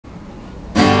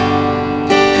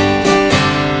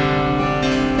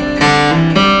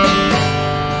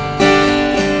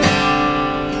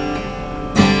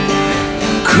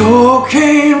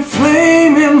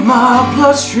my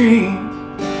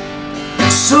bloodstream.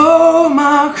 Sold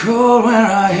my cold when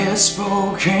I hit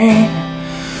Spokane.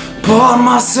 Bought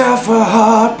myself a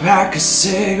hard pack of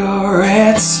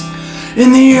cigarettes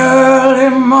in the early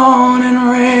morning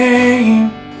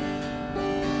rain.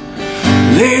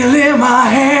 Lately my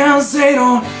hands, they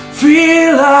don't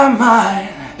feel like mine.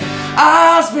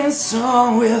 Eyes been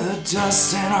sown with the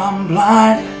dust and I'm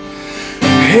blind.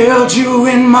 Held you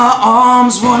in my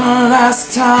arms one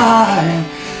last time,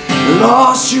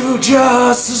 lost you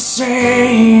just the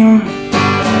same.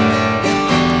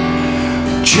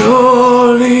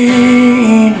 Jolene,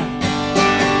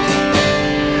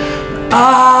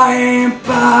 I ain't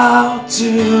about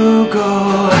to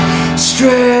go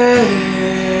straight.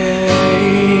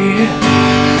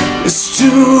 It's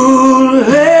too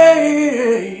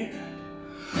late.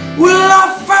 Well, I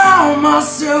found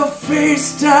myself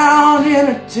face down in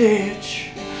a ditch,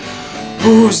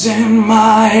 booze in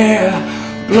my hair,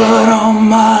 blood on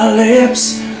my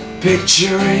lips.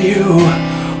 Picture of you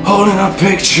holding a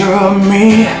picture of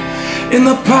me in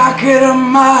the pocket of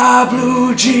my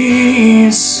blue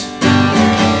jeans.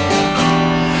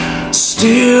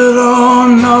 Still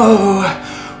don't know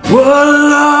what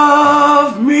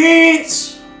love means.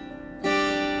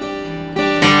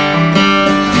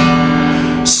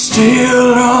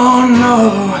 Still don't know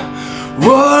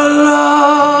what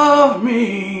love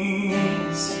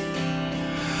means.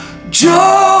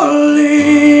 Jolene,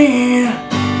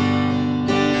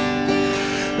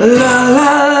 la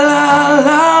la la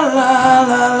la la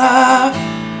la la.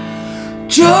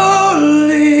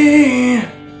 Jolene,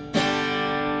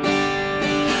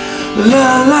 la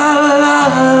la la la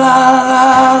la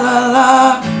la la.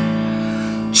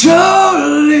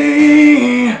 Jolene.